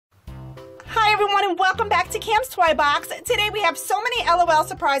everyone, and welcome back to Cam's Toy Box. Today we have so many LOL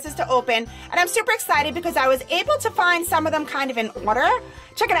surprises to open, and I'm super excited because I was able to find some of them kind of in order.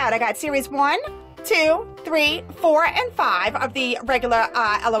 Check it out. I got series 1, 2, 3, 4, and 5 of the regular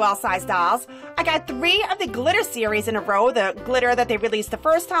LOL size dolls. I got 3 of the glitter series in a row, the glitter that they released the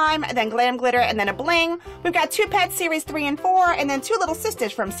first time, and then Glam glitter, and then a Bling. We've got 2 pets, series 3 and 4, and then 2 little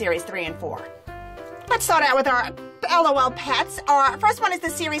sisters from series 3 and 4. Let's start out with our LOL pets. Our first one is the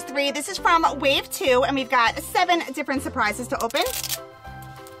series 3. This is from Wave 2, and we've got 7 different surprises to open.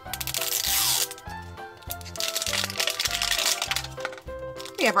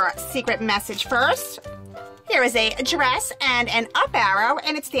 We have our secret message first. Here is a dress and an up arrow,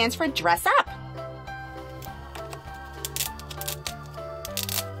 and it stands for dress up.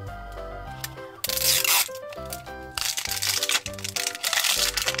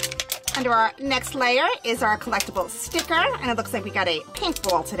 Under our next layer is our collectible sticker, and it looks like we got a pink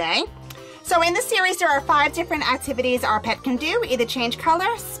ball today. So in this series, there are 5 different activities our pet can do, either change color,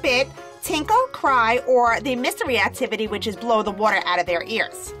 spit, tinkle, cry, or the mystery activity, which is blow the water out of their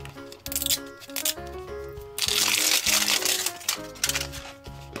ears.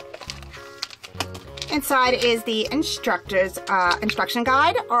 Inside is the instructor's instruction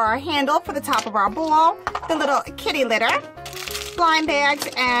guide, our handle for the top of our ball, the little kitty litter, blind bags,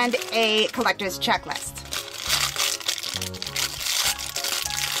 and a collector's checklist.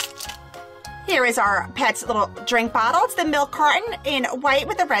 Here is our pet's little drink bottle. It's the milk carton in white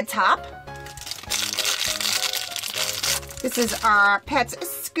with a red top. This is our pet's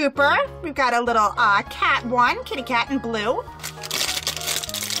scooper. We've got a little cat one, kitty cat in blue.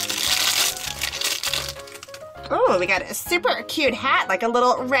 Oh, we got a super cute hat, like a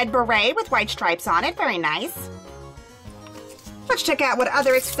little red beret with white stripes on it. Very nice. Let's check out what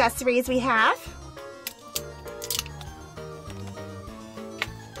other accessories we have.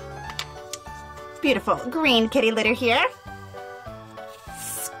 Beautiful green kitty litter here.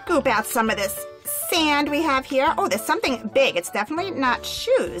 Scoop out some of this sand we have here. Oh, there's something big. It's definitely not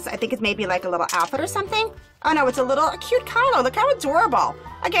shoes. I think it's maybe like a little outfit or something. Oh no, it's a little cute collar. Look how adorable.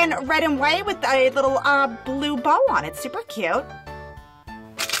 Again, red and white with a little blue bow on it. Super cute.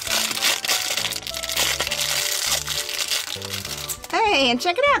 Hey, and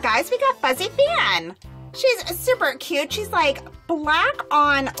check it out, guys. We got Fuzzy Fan. She's super cute. She's like black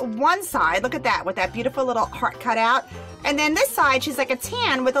on one side. Look at that, with that beautiful little heart cut out. And then this side, she's like a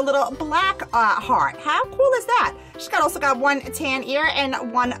tan with a little black heart. How cool is that? She's also got one tan ear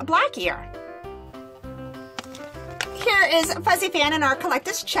and one black ear. Here is Fuzzy Fan in our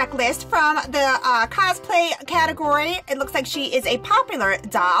collector's checklist from the cosplay category. It looks like she is a popular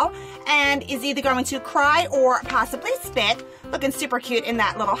doll and is either going to cry or possibly spit. Looking super cute in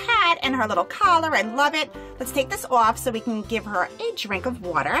that little hat and her little collar. I love it. Let's take this off so we can give her a drink of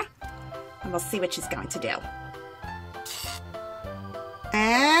water. And we'll see what she's going to do.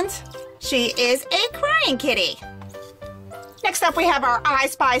 And she is a crying kitty. Next up, we have our I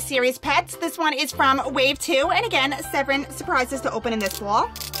Spy series pets. This one is from Wave 2. And again, 7 surprises to open in this wall.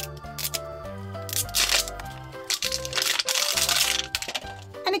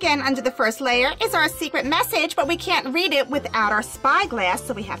 And again, under the first layer is our secret message, but we can't read it without our spyglass,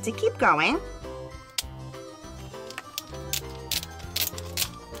 so we have to keep going.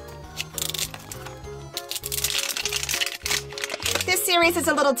 This series is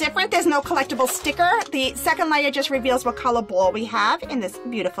a little different. There's no collectible sticker. The second layer just reveals what color ball we have in this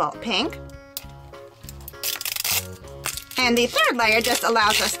beautiful pink. And the third layer just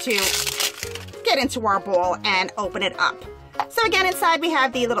allows us to get into our ball and open it up. So again, inside we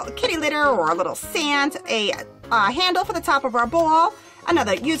have the little kitty litter or a little sand, a handle for the top of our ball,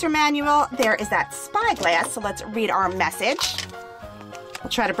 another user manual. There is that spyglass, so let's read our message. I'll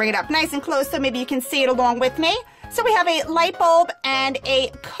try to bring it up nice and close so maybe you can see it along with me. So we have a light bulb and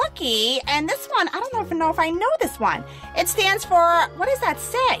a cookie, and this one, I don't even know if I know this one. It stands for, what does that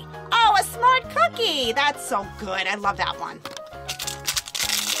say? Oh, a smart cookie. That's so good. I love that one.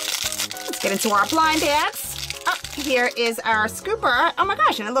 Let's get into our blind bags. Oh, here is our scooper. Oh my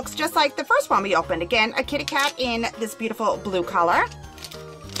gosh, and it looks just like the first one we opened. Again, a kitty cat in this beautiful blue color.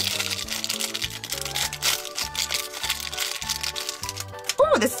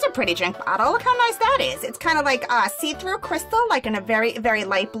 Ooh, this is a pretty drink bottle. Look how nice that is. It's kind of like see-through crystal, like in a very, very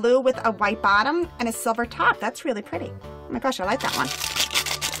light blue with a white bottom and a silver top. That's really pretty. Oh my gosh, I like that one.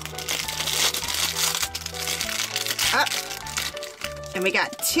 And we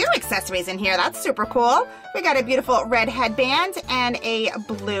got 2 accessories in here. That's super cool. We got a beautiful red headband and a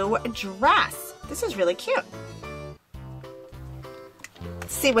blue dress. This is really cute.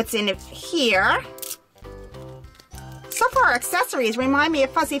 Let's see what's in here. So far, our accessories remind me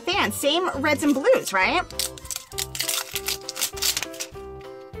of Fuzzy Fan. Same reds and blues, right?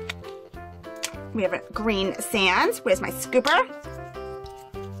 We have a green sand. Where's my scooper?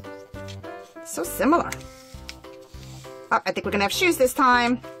 So similar. Oh, I think we're gonna have shoes this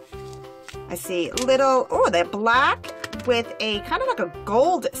time. I see little, oh, they're black with a kind of like a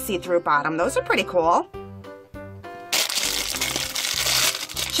gold see-through bottom. Those are pretty cool.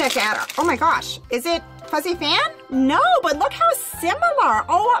 Check out, oh my gosh, is it Fuzzy Fan? No, but look how similar.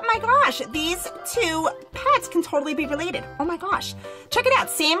 Oh my gosh, these two pets can totally be related. Oh my gosh. Check it out,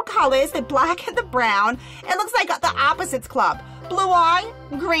 same colors, the black and the brown. It looks like the opposites club. Blue eye,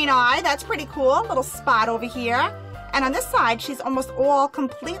 green eye, that's pretty cool. Little spot over here. And on this side, she's almost all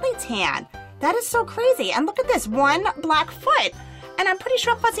completely tan. That is so crazy. And look at this, one black foot. And I'm pretty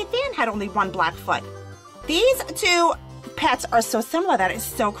sure Fuzzy Fan had only one black foot. These two pets are so similar. That is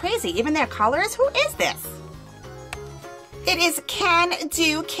so crazy. Even their colors. Who is this? It is Can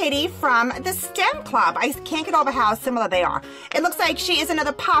Do Kitty from the STEM Club. I can't get over how similar they are. It looks like she is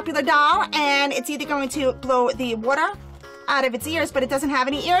another popular doll, and it's either going to blow the water out of its ears, but it doesn't have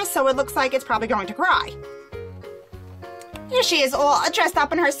any ears, so it looks like it's probably going to cry. Here she is all dressed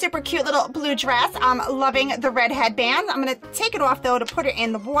up in her super cute little blue dress. I'm loving the red headband. I'm going to take it off, though, to put her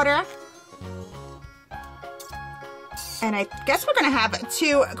in the water. And I guess we're going to have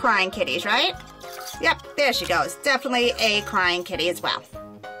two crying kitties, right? Yep, there she goes. Definitely a crying kitty as well.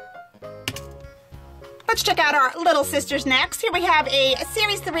 Let's check out our little sisters next. Here we have a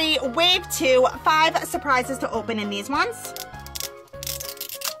Series 3 Wave 2, 5 surprises to open in these ones.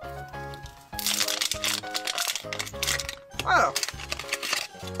 Whoa.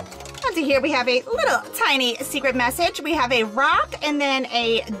 And here we have a little tiny secret message. We have a rock and then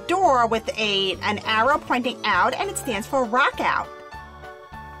a door with an arrow pointing out, and it stands for Rock Out.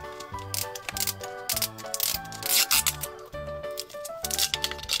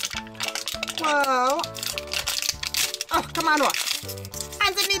 Whoa. Oh, come on off.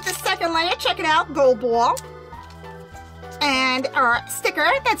 Underneath the second layer, check it out, gold ball. And our sticker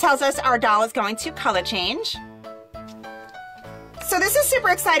that tells us our doll is going to color change. So this is super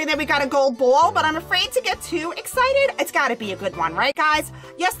exciting that we got a gold ball, but I'm afraid to get too excited. It's got to be a good one, right, guys?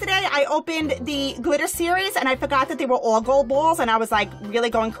 Yesterday, I opened the glitter series, and I forgot that they were all gold balls, and I was, like, really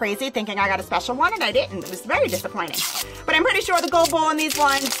going crazy thinking I got a special one, and I didn't. It was very disappointing. But I'm pretty sure the gold ball in these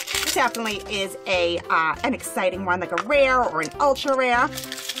ones definitely is an exciting one, like a rare or an ultra rare.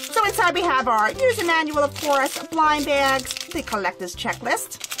 So inside we have our user manual, of course, blind bags, the collector's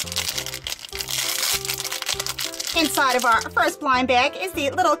checklist. Inside of our first blind bag is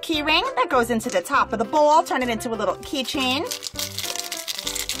the little key ring that goes into the top of the bowl. Turn it into a little keychain.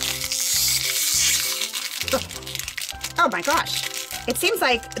 Oh my gosh. It seems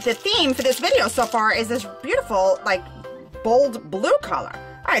like the theme for this video so far is this beautiful, like, bold blue color.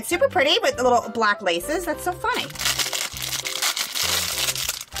 All right, super pretty with the little black laces. That's so funny.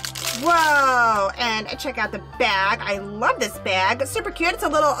 Whoa, and check out the bag. I love this bag. Super cute. It's a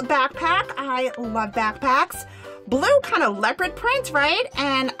little backpack. I love backpacks. Blue kind of leopard print, right?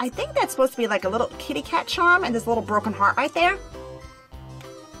 And I think that's supposed to be like a little kitty cat charm, and this little broken heart right there.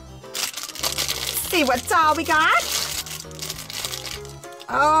 Let's see what doll we got.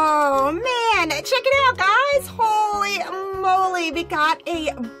 Oh man, check it out, guys. Holy moly, we got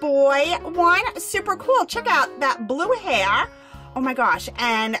a boy one. Super cool. Check out that blue hair. Oh my gosh,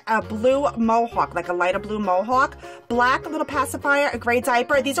 and a blue mohawk, like a lighter blue mohawk, black little pacifier, a gray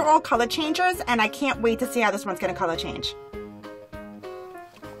diaper. These are all color changers, and I can't wait to see how this one's gonna color change.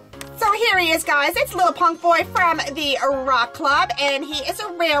 So here he is, guys. It's Little Punk Boy from the Rock Club, and he is a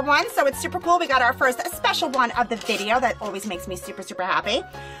rare one, so it's super cool. We got our first special one of the video. That always makes me super, super happy.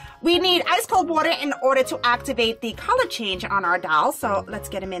 We need ice cold water in order to activate the color change on our doll, so let's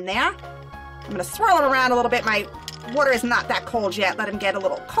get him in there. I'm gonna swirl him around a little bit. My water is not that cold yet. Let him get a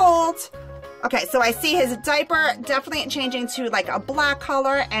little cold. Okay, so I see his diaper definitely changing to like a black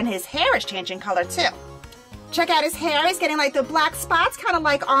color, and his hair is changing color too. Check out his hair. He's getting like the black spots, kind of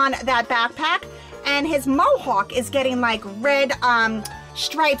like on that backpack. And his mohawk is getting like red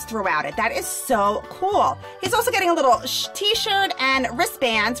stripes throughout it. That is so cool. He's also getting a little t-shirt and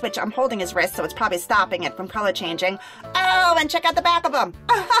wristbands, which I'm holding his wrist, so it's probably stopping it from color changing. Oh, and check out the back of him.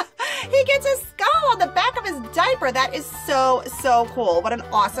 He gets a skull on the back of his diaper. That is so, so cool. What an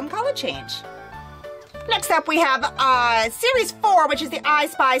awesome color change. Next up, we have Series 4, which is the I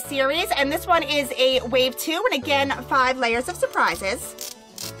Spy series, and this one is a Wave 2, and again, 5 layers of surprises.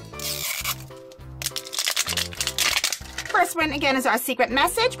 First one, again, is our secret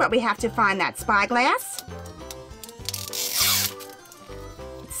message, but we have to find that spyglass.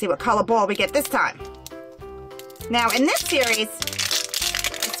 Let's see what color ball we get this time. Now in this series,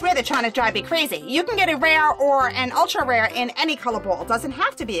 I swear they're trying to drive me crazy. You can get a rare or an ultra rare in any color ball. It doesn't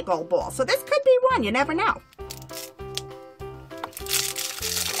have to be a gold ball. So this could be one, you never know.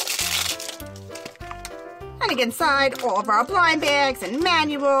 And again, inside all of our blind bags and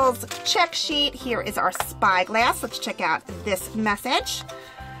manuals, check sheet. Here is our spyglass. Let's check out this message.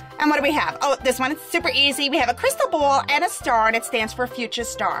 And what do we have? Oh, this one is super easy. We have a crystal ball and a star, and it stands for Future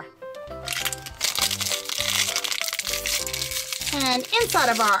Star. And inside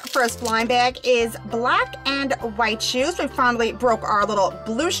of our first blind bag is black and white shoes. We finally broke our little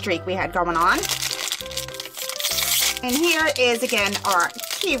blue streak we had going on. And here is, again, our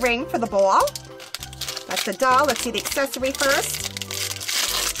key ring for the ball. That's the doll. Let's see the accessory first.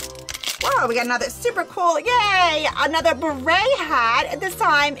 Whoa, we got another super cool, yay! Another beret hat, this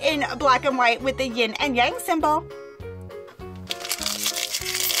time in black and white with the yin and yang symbol.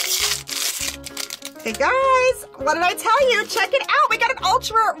 Hey guys, what did I tell you? Check it out. We got an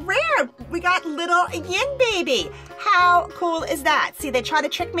ultra rare. We got little yin baby. How cool is that? See, they tried to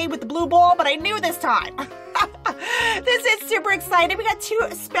trick me with the blue ball, but I knew this time. This is super exciting. We got 2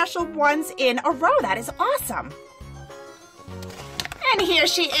 special ones in a row. That is awesome. And here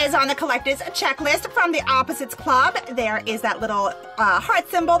she is on the collector's checklist from the Opposites Club. There is that little heart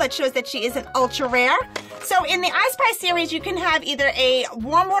symbol that shows that she is an ultra rare. So in the I Spy series, you can have either a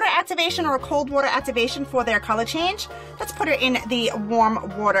warm water activation or a cold water activation for their color change. Let's put her in the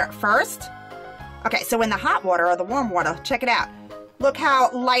warm water first. Okay, so in the hot water or the warm water, check it out. Look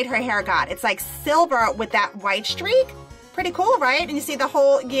how light her hair got. It's like silver with that white streak. Pretty cool, right? And you see the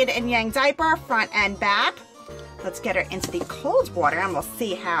whole yin and yang diaper, front and back. Let's get her into the cold water and we'll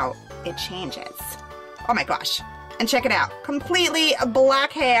see how it changes. Oh my gosh. And check it out. Completely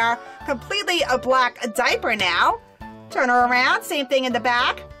black hair, completely a black diaper now. Turn her around, same thing in the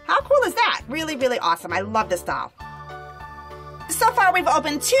back. How cool is that? Really, really awesome. I love this doll. So far we've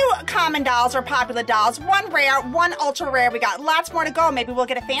opened 2 common dolls or popular dolls, 1 rare, 1 ultra rare. We got lots more to go. Maybe we'll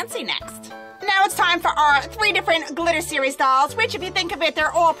get a fancy next. Now it's time for our 3 different glitter series dolls, which if you think of it,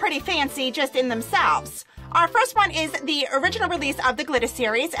 they're all pretty fancy just in themselves. Our first one is the original release of the glitter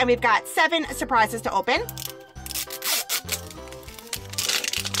series, and we've got 7 surprises to open.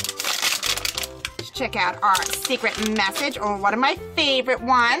 Let's check out our secret message, or one of my favorite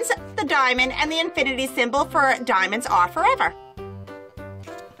ones, the diamond and the infinity symbol for diamonds are forever.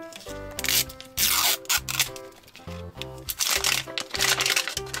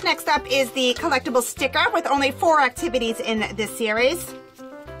 Next up is the collectible sticker with only 4 activities in this series.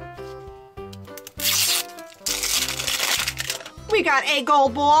 We got a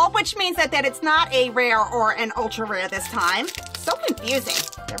gold ball, which means that it's not a rare or an ultra rare this time. So confusing.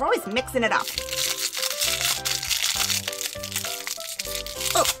 They're always mixing it up.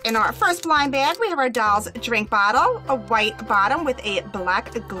 Oh, in our first blind bag, we have our doll's drink bottle, a white bottom with a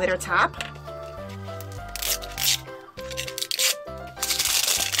black glitter top.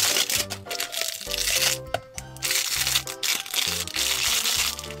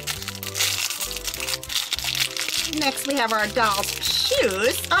 Next, we have our doll's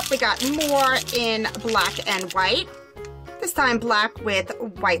shoes. Oh, we got more in black and white. This time black with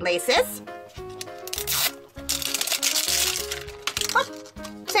white laces. Oh,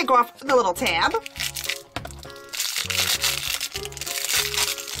 take off the little tab.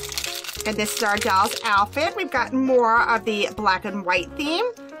 And this is our doll's outfit. We've got more of the black and white theme.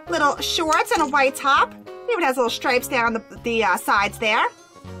 Little shorts and a white top. It even has little stripes down the sides there.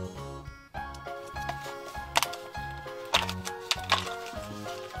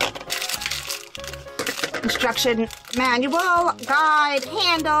 Instruction manual, guide,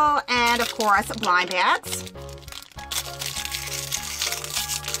 handle, and of course, blind bags.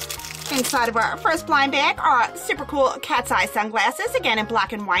 Inside of our first blind bag are super cool cat's eye sunglasses, again in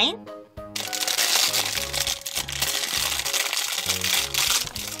black and white.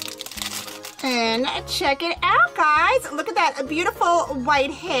 And check it out, guys. Look at that beautiful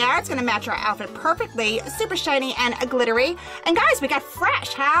white hair. It's gonna match our outfit perfectly. Super shiny and glittery. And guys, we got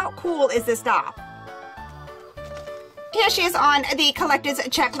fresh. How cool is this doll? Here she is on the collector's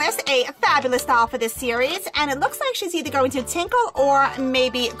checklist, a fabulous doll for this series, and it looks like she's either going to tinkle or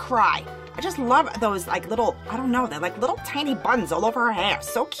maybe cry. I just love those like little, I don't know, they're like little tiny buns all over her hair.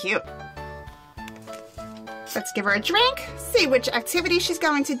 So cute. Let's give her a drink, see which activity she's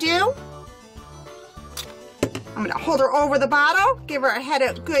going to do. I'm gonna hold her over the bottle, give her a head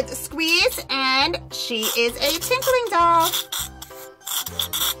a good squeeze, and she is a tinkling doll.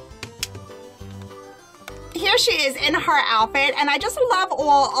 Here There she is in her outfit, and I just love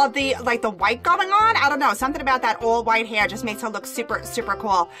all of the, like, the white going on. I don't know, something about that all white hair just makes her look super, super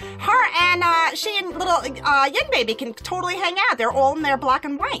cool. Her and she and little Yin Baby can totally hang out. They're all in their black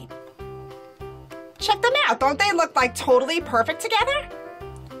and white. Check them out. Don't they look like totally perfect together?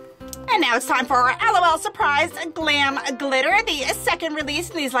 And now it's time for our LOL Surprise Glam Glitter, the second release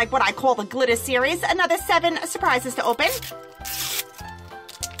in these, like, what I call the glitter series. Another 7 surprises to open.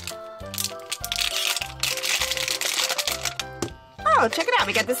 Oh, check it out.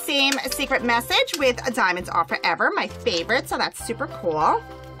 We got the same secret message with Diamonds Are Forever, my favorite, so that's super cool.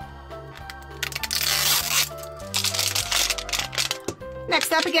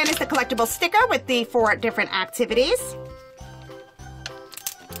 Next up again is the collectible sticker with the 4 different activities.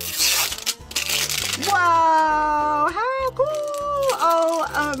 Whoa, how cool.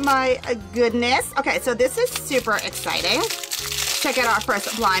 Oh my goodness. Okay, so this is super exciting. Check out our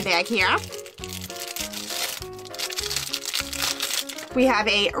first blind bag here. We have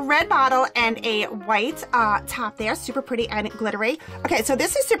a red bottle and a white top there, super pretty and glittery. Okay, so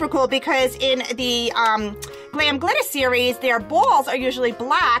this is super cool because in the Glam Glitter series, their balls are usually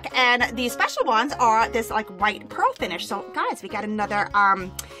black and the special ones are this like white pearl finish. So guys, we got another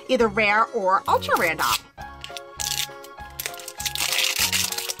either rare or ultra rare doll.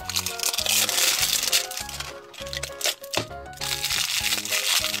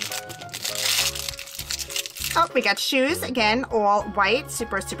 Oh, we got shoes, again, all white,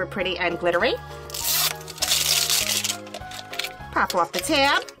 super, super pretty and glittery. Pop off the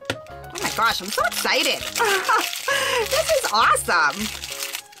tab. Oh my gosh, I'm so excited. This is awesome.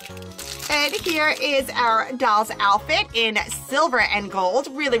 And here is our doll's outfit in silver and gold.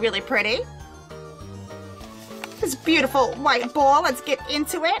 Really, really pretty. This beautiful white ball. Let's get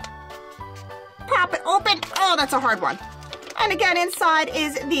into it. Pop it open. Oh, that's a hard one. And again, inside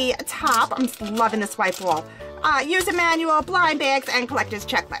is the top. I'm just loving this white ball. User manual, blind bags, and collector's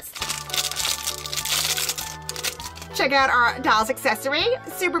checklist. Check out our doll's accessory.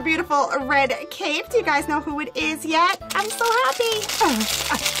 Super beautiful red cape. Do you guys know who it is yet? I'm so happy.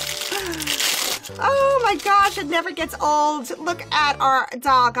 Oh my gosh, it never gets old. Look at our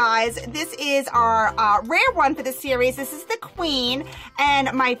doll, guys. This is our rare one for the series. This is the Queen.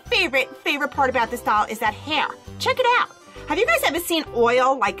 And my favorite part about this doll is that hair. Check it out. Have you guys ever seen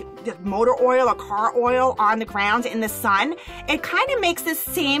oil, like motor oil or car oil on the ground in the sun? It kind of makes this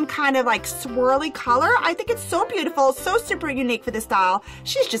same kind of like swirly color. I think it's so beautiful, so super unique for this doll.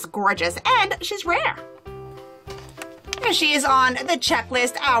 She's just gorgeous and she's rare. Here she is on the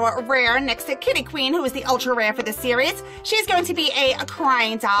checklist, our rare, next to Kitty Queen, who is the ultra rare for the series. She's going to be a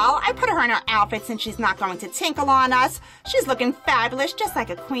crying doll. I put her in her outfit since she's not going to tinkle on us. She's looking fabulous, just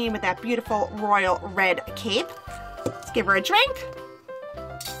like a queen with that beautiful royal red cape. Let's give her a drink.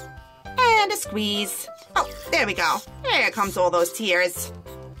 And a squeeze. Oh, there we go. Here comes all those tears.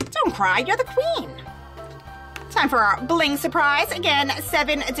 Don't cry, you're the queen. Time for our bling surprise. Again,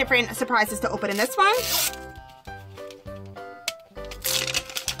 7 different surprises to open in this one.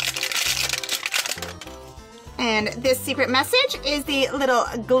 And this secret message is the little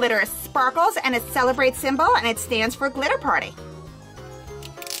glitter sparkles, and it celebrates symbol, and it stands for glitter party.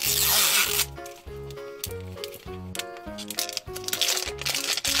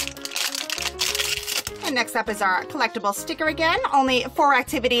 And next up is our collectible sticker again. Only 4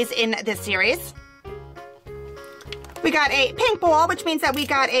 activities in this series. We got a pink ball, which means that we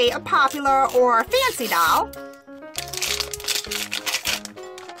got a popular or fancy doll.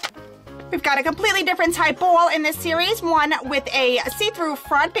 We've got a completely different type ball in this series, one with a see-through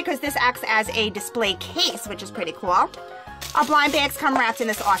front because this acts as a display case, which is pretty cool. Our blind bags come wrapped in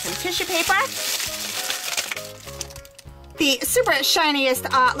this awesome tissue paper. The super shiniest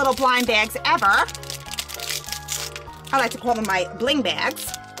little blind bags ever. I like to call them my bling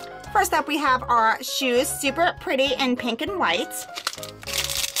bags. First up, we have our shoes, super pretty in pink and white.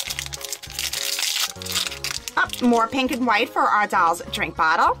 Up, more pink and white for our doll's drink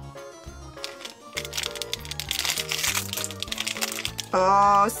bottle.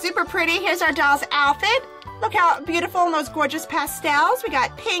 Oh, super pretty. Here's our doll's outfit. Look how beautiful in those gorgeous pastels. We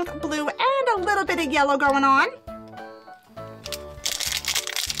got pink, blue, and a little bit of yellow going on.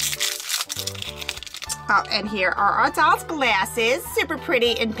 Oh, and here are our doll's glasses. Super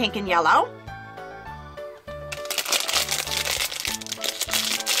pretty in pink and yellow.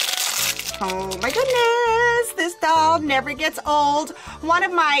 Oh my goodness, this doll never gets old. One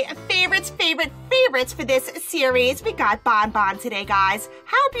of my favorites for this series. We got Bon Bon today, guys.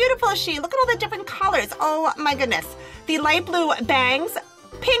 How beautiful is she? Look at all the different colors. Oh my goodness. The light blue bangs,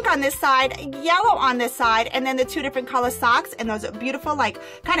 pink on this side, yellow on this side, and then the two different color socks and those beautiful, like,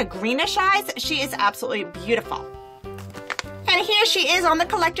 kind of greenish eyes. She is absolutely beautiful. And here she is on the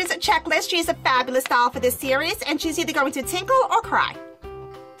collector's checklist. She is a fabulous doll for this series, and she's either going to tinkle or cry.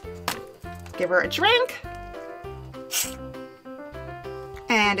 Give her a drink.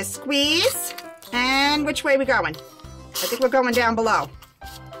 And a squeeze. And which way are we going? I think we're going down below.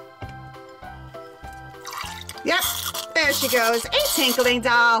 Yep, there she goes, a tinkling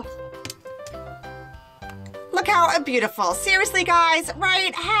doll. Look how beautiful. Seriously, guys,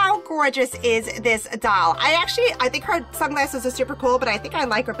 right? How gorgeous is this doll? I think her sunglasses are super cool, but I think I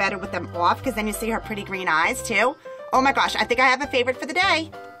like her better with them off because then you see her pretty green eyes, too. Oh my gosh, I think I have a favorite for the day.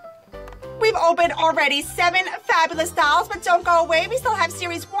 We've opened already 7 fabulous dolls, but don't go away. We still have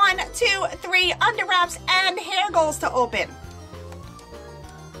series 1, 2, 3, Under Wraps, and HairGoals to open.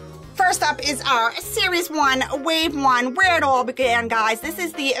 First up is our Series 1, Wave 1, where it all began, guys. This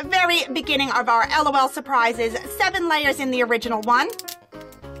is the very beginning of our LOL surprises. 7 layers in the original one.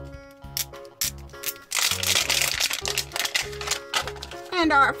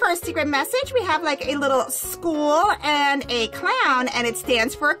 And our first secret message, we have like a little school and a clown, and it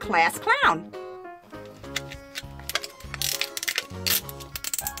stands for Class Clown.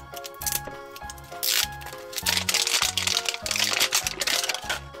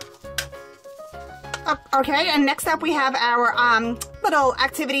 Okay, and next up we have our little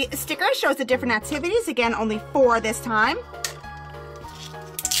activity sticker. Shows the different activities. Again, only 4 this time.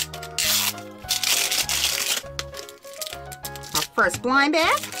 Our first blind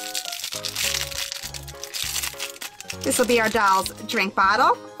bag. This will be our doll's drink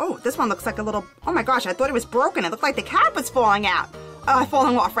bottle. Oh, this one looks like a little, oh my gosh, I thought it was broken. It looked like the cap was falling out.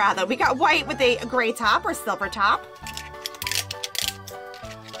 Falling off rather. We got white with a gray top or silver top.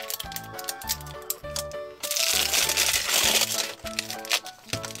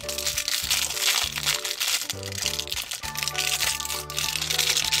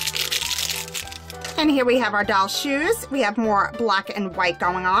 And here we have our doll shoes. We have more black and white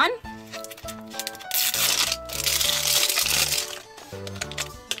going on.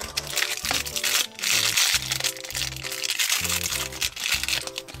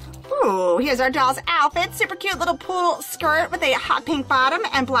 Ooh, here's our doll's outfit. Super cute little poodle skirt with a hot pink bottom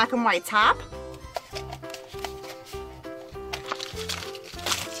and black and white top.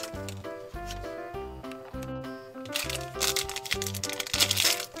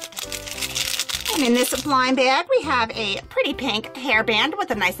 And in this blind bag, we have a pretty pink hairband with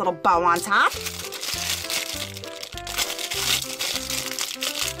a nice little bow on top.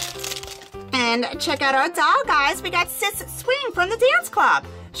 And check out our doll, guys. We got Sis Swing from the dance club.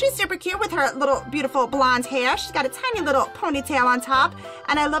 She's super cute with her little beautiful blonde hair. She's got a tiny little ponytail on top,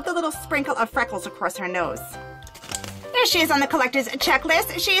 and I love the little sprinkle of freckles across her nose. There she is on the collector's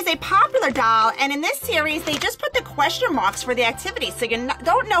checklist. She is a popular doll, and in this series, they just put the question marks for the activity, so you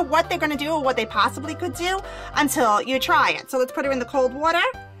don't know what they're going to do or what they possibly could do until you try it. So let's put her in the cold water.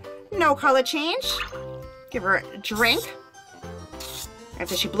 No color change. Give her a drink.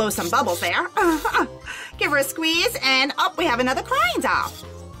 After she blows some bubbles there. Give her a squeeze, and up we have another crying doll.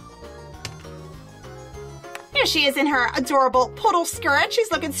 Here she is in her adorable poodle skirt.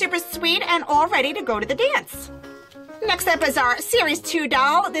 She's looking super sweet and all ready to go to the dance. Next up is our Series 2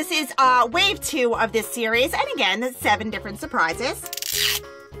 doll. This is Wave 2 of this series. And again, 7 different surprises.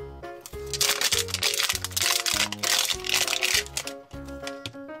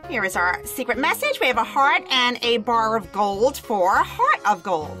 Here is our secret message. We have a heart and a bar of gold for Heart of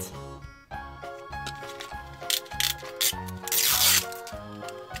Gold.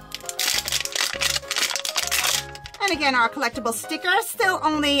 And again, our collectible sticker, still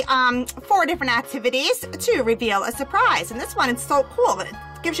only 4 different activities to reveal a surprise. And this one is so cool. It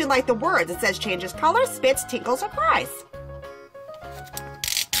gives you like the words. It says changes color, spits, tinkles, or cries.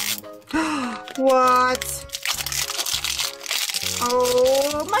 What?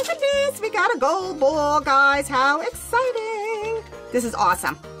 Oh my goodness, we got a gold ball, guys. How exciting. This is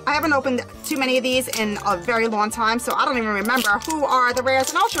awesome. I haven't opened too many of these in a very long time, so I don't even remember who are the rares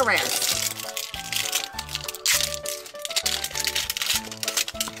and ultra rares.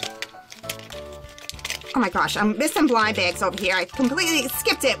 Oh my gosh, I'm missing blind bags over here. I completely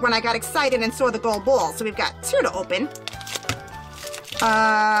skipped it when I got excited and saw the gold ball. So we've got 2 to open.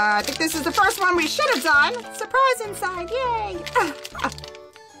 I think this is the first one we should have done. Surprise inside, yay!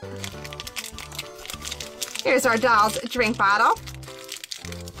 Here's our doll's drink bottle.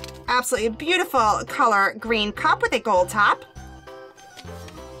 Absolutely beautiful color green cup with a gold top.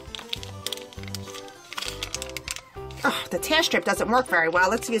 Oh, the tear strip doesn't work very well.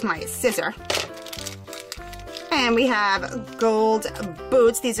 Let's use my scissor. And we have gold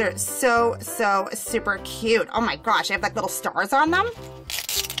boots. These are so super cute. Oh my gosh, they have like little stars on them.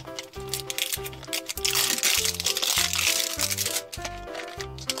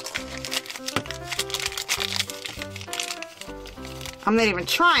 I'm not even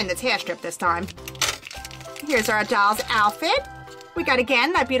trying this hair strip this time. Here's our doll's outfit. We got,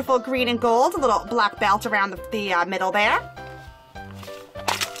 again, that beautiful green and gold, a little black belt around the middle there.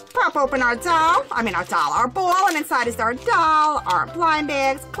 Pop open our ball, and inside is our doll, our blind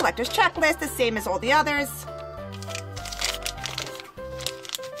bags, collector's checklist, the same as all the others.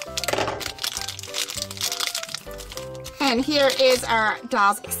 And here is our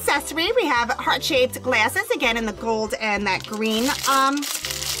doll's accessory. We have heart-shaped glasses, again in the gold and that green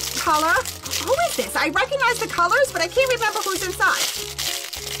color. Who is this? I recognize the colors, but I can't remember who's inside.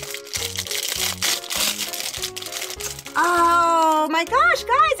 Oh my gosh,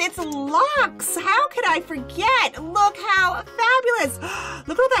 guys, it's Lux. How could I forget? Look how fabulous.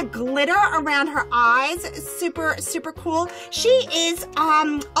 Look at all that glitter around her eyes. Super cool. She is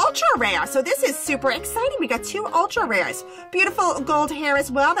ultra rare, so this is super exciting. We got 2 ultra rares. Beautiful gold hair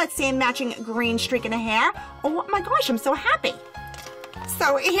as well, that same matching green streak in the hair. Oh my gosh, I'm so happy.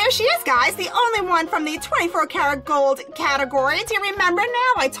 So here she is, guys, the only one from the 24 karat gold category. Do you remember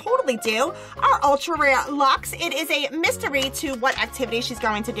now? I totally do. Our ultra rare Lux. It is a mystery to what activity she's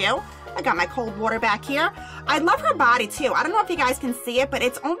going to do. I got my cold water back here. I love her body too. I don't know if you guys can see it, but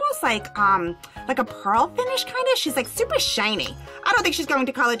it's almost like a pearl finish kind of. She's like super shiny. I don't think she's going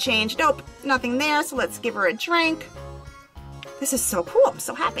to color change. Nope, nothing there. So let's give her a drink. This is so cool. I'm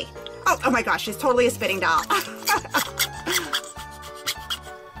so happy. Oh my gosh, she's totally a spitting doll.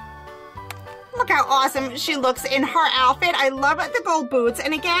 Look how awesome she looks in her outfit. I love the gold boots.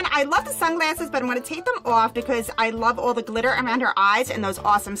 And again, I love the sunglasses, but I'm going to take them off because I love all the glitter around her eyes and those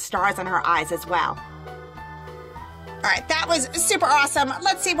awesome stars on her eyes as well. All right, that was super awesome.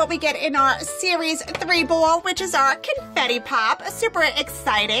 Let's see what we get in our Series 3 ball, which is our Confetti Pop. Super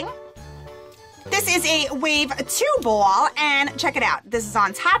exciting. This is a Wave 2 ball, and check it out. This is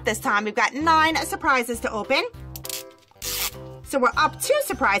on top this time. We've got 9 surprises to open. So we're up 2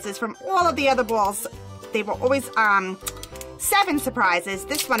 surprises from all of the other balls. They were always 7 surprises.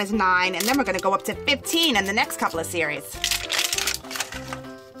 This one is 9, and then we're going to go up to 15 in the next couple of series.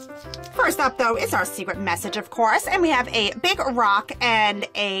 First up, though, is our secret message, of course, and we have a big rock and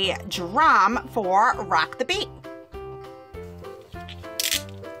a drum for Rock the Beat.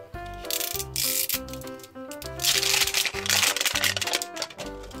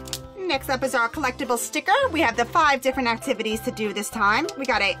 Next up is our collectible sticker. We have the 5 different activities to do this time. We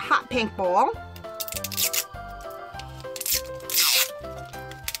got a hot pink ball.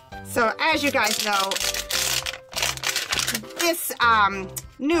 So as you guys know, this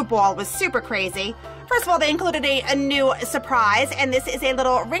new ball was super crazy. First of all, they included a new surprise, and this is a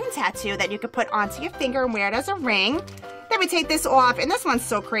little ring tattoo that you could put onto your finger and wear it as a ring. Then we take this off, and this one's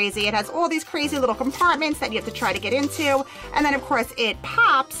so crazy. It has all these crazy little compartments that you have to try to get into. And then, of course, it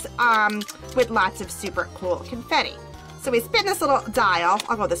pops with lots of super cool confetti. So we spin this little dial.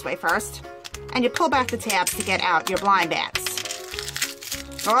 I'll go this way first. And you pull back the tabs to get out your blind bags.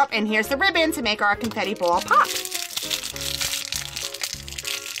 Go up, and here's the ribbon to make our confetti ball pop.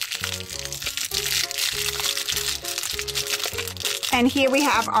 And here we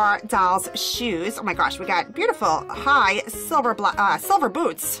have our doll's shoes. Oh my gosh, we got beautiful high silver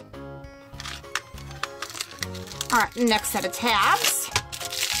boots. Our next set of tabs.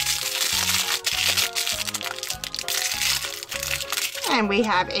 And we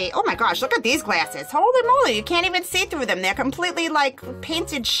have oh my gosh, look at these glasses. Holy moly, you can't even see through them. They're completely like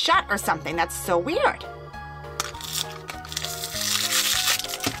painted shut or something. That's so weird.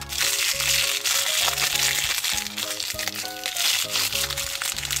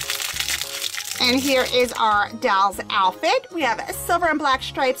 And here is our doll's outfit. We have silver and black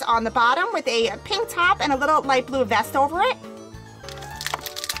stripes on the bottom with a pink top and a little light blue vest over it.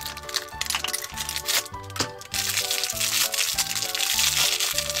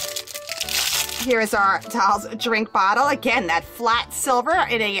 Here is our doll's drink bottle. Again, that flat silver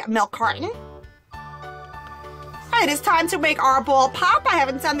in a milk carton. It is time to make our ball pop. I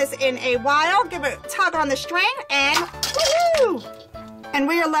haven't done this in a while. Give it a tug on the string and woohoo! And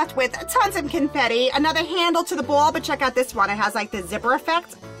we are left with tons of confetti, another handle to the ball, but check out this one. It has like the zipper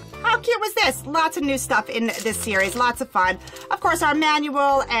effect. How cute was this? Lots of new stuff in this series, lots of fun. Of course, our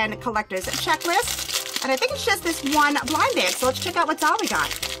manual and collector's checklist. And I think it's just this one blind bag, so let's check out what doll we got.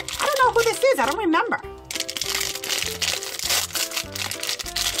 I don't know who this is, I don't remember.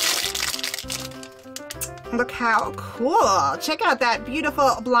 Look how cool. Check out that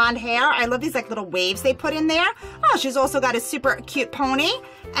beautiful blonde hair. I love these like little waves they put in there. Oh, she's also got a super cute pony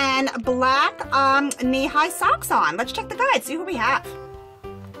and black knee-high socks on. Let's check the guide, see who we have.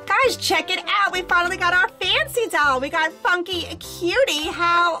 Guys, check it out. We finally got our fancy doll. We got Funky Cutie.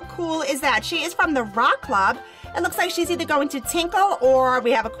 How cool is that? She is from the Rock Club. It looks like she's either going to tinkle or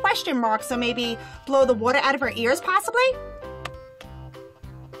we have a question mark, so maybe blow the water out of her ears possibly.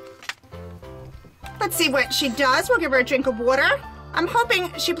 Let's see what she does. We'll give her a drink of water. I'm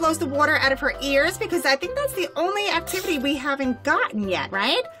hoping she blows the water out of her ears because I think that's the only activity we haven't gotten yet,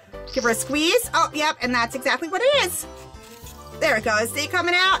 right? Give her a squeeze. Oh, yep, and that's exactly what it is. There it goes. See,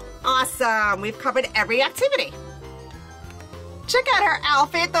 coming out? Awesome. We've covered every activity. Check out her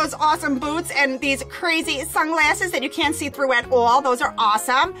outfit, those awesome boots and these crazy sunglasses that you can't see through at all. Those are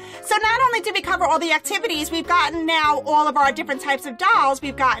awesome. So not only did we cover all the activities, we've gotten now all of our different types of dolls.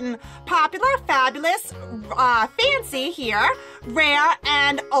 We've gotten popular, fabulous, fancy here, rare,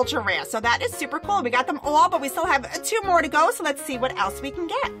 and ultra rare. So that is super cool. We got them all, but we still have 2 more to go. So let's see what else we can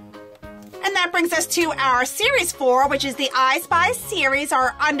get. And that brings us to our Series 4, which is the I Spy series,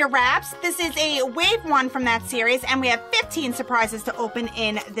 our under wraps. This is a wave 1 from that series, and we have 15 surprises to open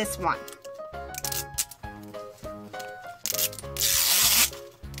in this one.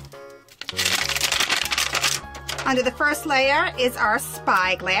 Under the first layer is our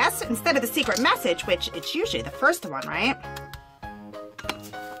spyglass, instead of the secret message, which it's usually the first one, right?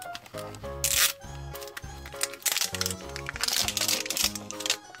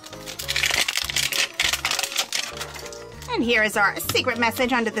 And here is our secret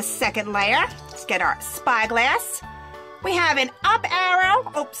message under the second layer. Let's get our spyglass. We have an up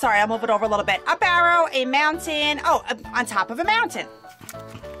arrow. Oh, sorry, I'll move it over a little bit. Up arrow, a mountain. Oh, on top of a mountain.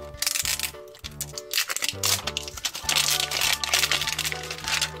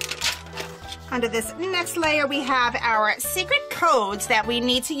 Under this next layer, we have our secret codes that we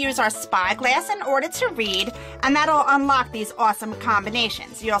need to use our spyglass in order to read, and that'll unlock these awesome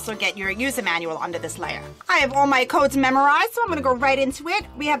combinations. You also get your user manual under this layer. I have all my codes memorized, so I'm gonna go right into it.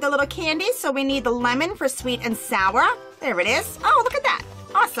 We have the little candies, so we need the lemon for sweet and sour. There it is. Oh, look at that.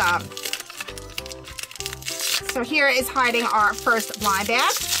 Awesome. So here is hiding our first blind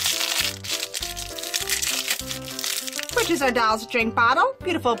bag, which is our doll's drink bottle.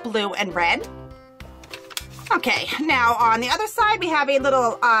 Beautiful blue and red. Okay, now on the other side, we have a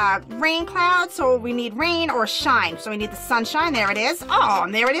little rain cloud, so we need rain or shine. So we need the sunshine, there it is. Oh,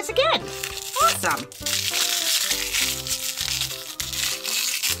 and there it is again. Awesome.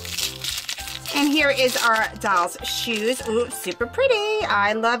 And here is our doll's shoes. Ooh, super pretty.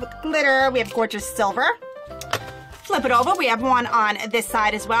 I love glitter. We have gorgeous silver. Flip it over. We have one on this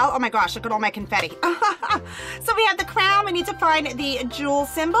side as well. Oh my gosh, look at all my confetti. So we have the crown. We need to find the jewel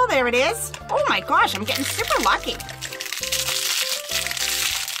symbol. There it is. Oh my gosh, I'm getting super lucky.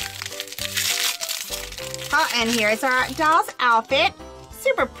 And here is our doll's outfit.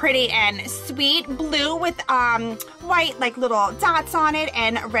 Super pretty and sweet. Blue with white like little dots on it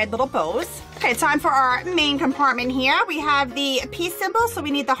and red little bows. Okay, time for our main compartment here. We have the peace symbol, so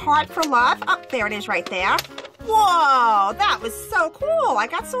we need the heart for love. Oh, there it is right there. Whoa, that was so cool. I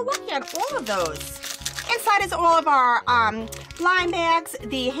got so lucky on all of those. Inside is all of our blind bags,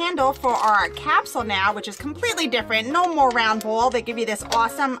 the handle for our capsule now, which is completely different. No more round ball. They give you this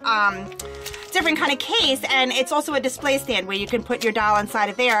awesome different kind of case, and it's also a display stand where you can put your doll inside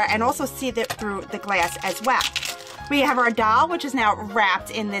of there and also see it through the glass as well. We have our doll, which is now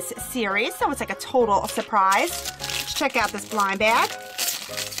wrapped in this series, so it's like a total surprise. Let's check out this blind bag.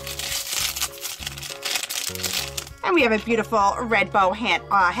 And we have a beautiful red bow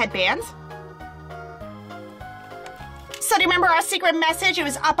headband. So do you remember our secret message? It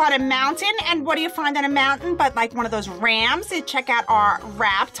was up on a mountain, and what do you find on a mountain but like one of those rams? So check out our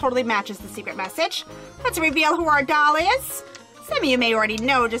wrap, totally matches the secret message. Let's reveal who our doll is. Some of you may already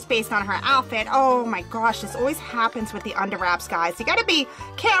know just based on her outfit. Oh my gosh, this always happens with the under wraps, guys. You gotta be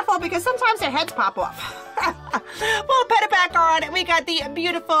careful because sometimes their heads pop off. We'll put it back on. We got the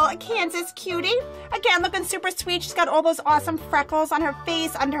beautiful Kansas Cutie. Again, looking super sweet. She's got all those awesome freckles on her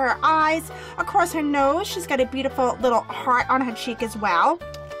face, under her eyes, across her nose. She's got a beautiful little heart on her cheek as well.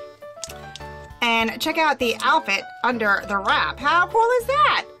 And check out the outfit under the wrap. How cool is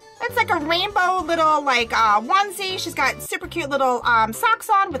that? It's like a rainbow little like onesie. She's got super cute little socks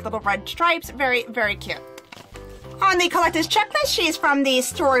on with little red stripes. Very, very cute. On the collector's checklist, she's from the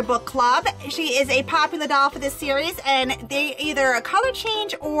Storybook Club. She is a popular doll for this series, and they either color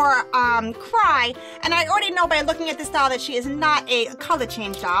change or cry. And I already know by looking at this doll that she is not a color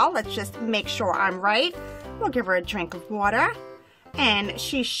change doll. Let's just make sure I'm right. We'll give her a drink of water, and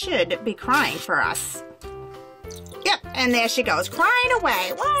she should be crying for us. Yep, and there she goes, crying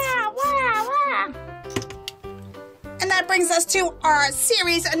away. Wah, wah, wah. that brings us to our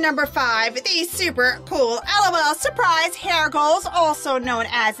series number 5, the super cool LOL Surprise Hair Goals, also known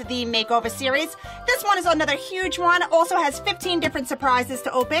as the Makeover series. This one is another huge one, also has 15 different surprises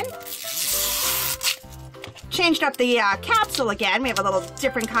to open. Changed up the capsule again. We have a little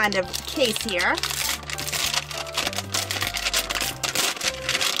different kind of case here.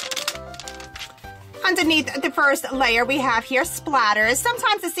 Underneath the first layer, we have here splatters.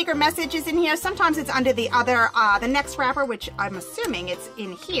 Sometimes the secret message is in here. Sometimes it's under the other, the next wrapper, which I'm assuming it's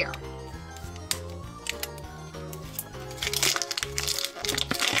in here.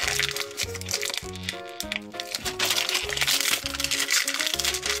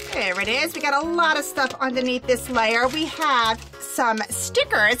 There it is. We got a lot of stuff underneath this layer. We have some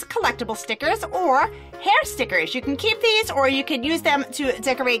stickers, collectible stickers, or hair stickers. You can keep these or you can use them to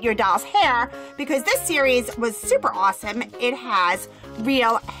decorate your doll's hair because this series was super awesome. It has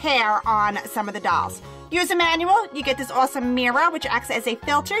real hair on some of the dolls. Use a manual. You get this awesome mirror which acts as a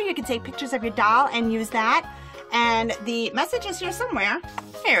filter. You can take pictures of your doll and use that. And the message is here somewhere.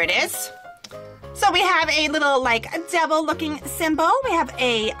 Here it is. So we have a little like devil looking symbol. We have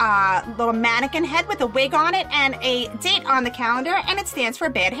a little mannequin head with a wig on it and a date on the calendar, and it stands for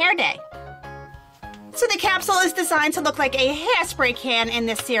Bad Hair Day. So the capsule is designed to look like a hairspray can in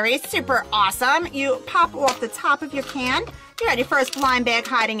this series. Super awesome. You pop off the top of your can. You got your first blind bag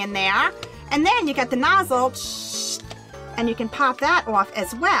hiding in there. And then you got the nozzle, and you can pop that off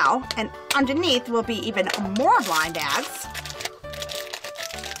as well. And underneath will be even more blind bags.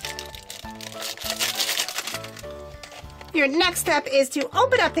 Your next step is to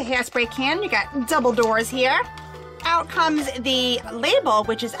open up the hairspray can. You got double doors here. Out comes the label,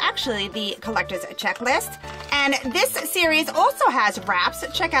 which is actually the collector's checklist. And this series also has wraps.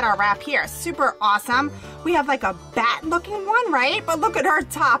 Check out our wrap here. Super awesome. We have like a bat looking one, right? But look at her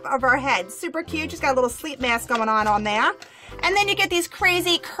top of her head. Super cute. She's got a little sleep mask going on there. And then you get these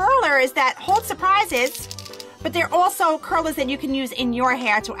crazy curlers that hold surprises, but they're also curlers that you can use in your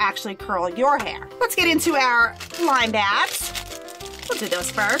hair to actually curl your hair. Let's get into our blind bags. We'll do those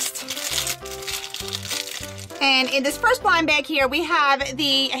first. And in this first blind bag here, we have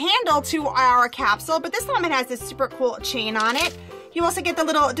the handle to our capsule, but this time it has this super cool chain on it. You also get the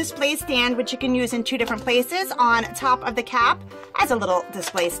little display stand, which you can use in 2 different places, on top of the cap as a little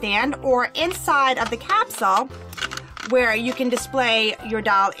display stand, or inside of the capsule, where you can display your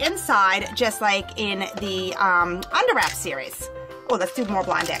doll inside, just like in the Underwrap series. Oh, let's do more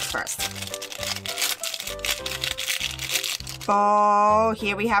blind bags first. Oh,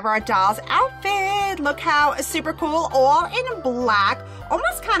 here we have our doll's outfit. Look how super cool, all in black,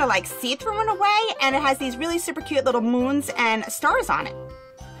 almost kind of like see-through in a way, and it has these really super cute little moons and stars on it.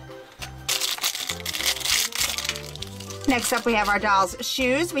 Next up, we have our doll's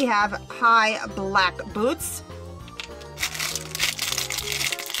shoes. We have high black boots.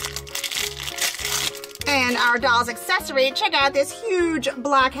 And our doll's accessory, check out this huge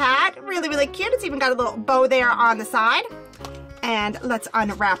black hat. Really, really cute. It's even got a little bow there on the side. And let's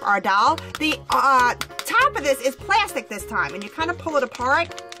unwrap our doll. The top of this is plastic this time, and you kind of pull it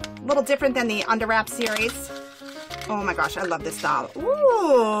apart. A little different than the Underwrap series. Oh my gosh, I love this doll.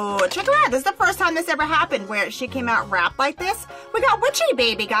 Ooh, check her out. This is the first time this ever happened where she came out wrapped like this. We got Witchy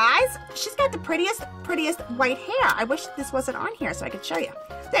Baby, guys. She's got the prettiest white hair. I wish this wasn't on here so I could show you.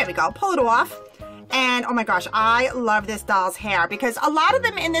 There we go. Pull it off. And oh my gosh, I love this doll's hair because a lot of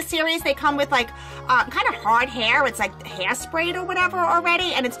them in this series, they come with like kind of hard hair. It's like hairsprayed or whatever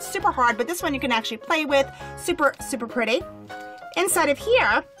already, and it's super hard, but this one you can actually play with. Super, super pretty. Inside of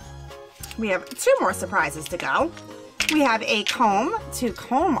here, we have 2 more surprises to go. We have a comb to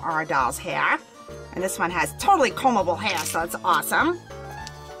comb our doll's hair, and this one has totally combable hair, so it's awesome.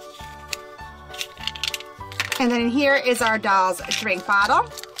 And then in here is our doll's drink bottle.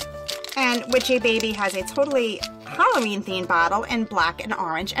 And Witchy Baby has a totally Halloween-themed bottle in black and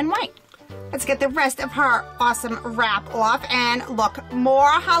orange and white. Let's get the rest of her awesome wrap off, and look, more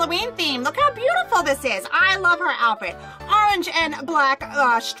Halloween theme. Look how beautiful this is. I love her outfit. Orange and black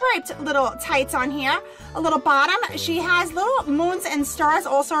striped little tights on here. A little bottom. She has little moons and stars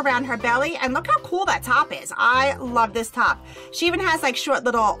also around her belly, and look how cool that top is. I love this top. She even has like short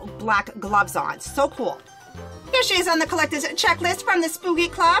little black gloves on. So cool. Here she is on the collector's checklist from the Spooky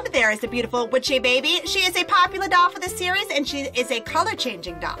Club. There is the beautiful Witchy Baby. She is a popular doll for this series, and she is a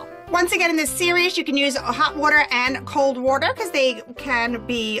color-changing doll. Once again, in this series, you can use hot water and cold water because they can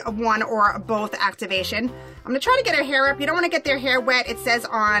be one or both activation. I'm going to try to get her hair up. You don't want to get their hair wet. It says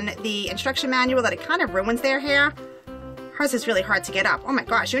on the instruction manual that it kind of ruins their hair. Hers is really hard to get up. Oh my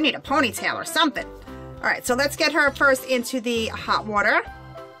gosh, you need a ponytail or something. All right, so let's get her first into the hot water.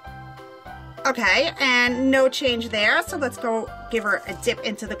 Okay, and no change there. So let's go give her a dip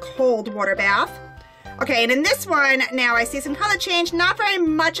into the cold water bath. Okay, and in this one, now I see some color change. Not very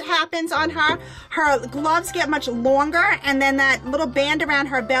much happens on her. Her gloves get much longer, and then that little band around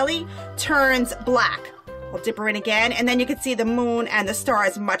her belly turns black. We'll dip her in again, and then you can see the moon and the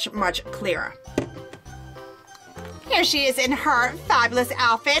stars much, much clearer. Here she is in her fabulous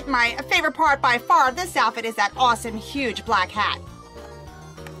outfit. My favorite part by far of this outfit is that awesome, huge black hat.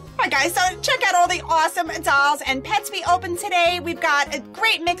 Alright guys, so check out all the awesome dolls and pets we opened today. We've got a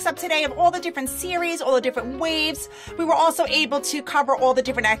great mix-up today of all the different series, all the different waves. We were also able to cover all the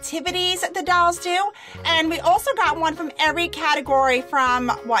different activities that the dolls do. And we also got one from every category from,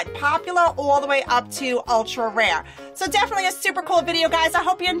 popular all the way up to ultra rare. So definitely a super cool video, guys. I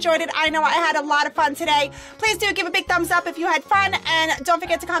hope you enjoyed it. I know I had a lot of fun today. Please do give a big thumbs up if you had fun. And don't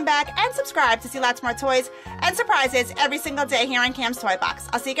forget to come back and subscribe to see lots more toys and surprises every single day here on Cam's Toy Box.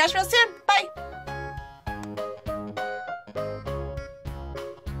 I'll see you guys real soon. Bye.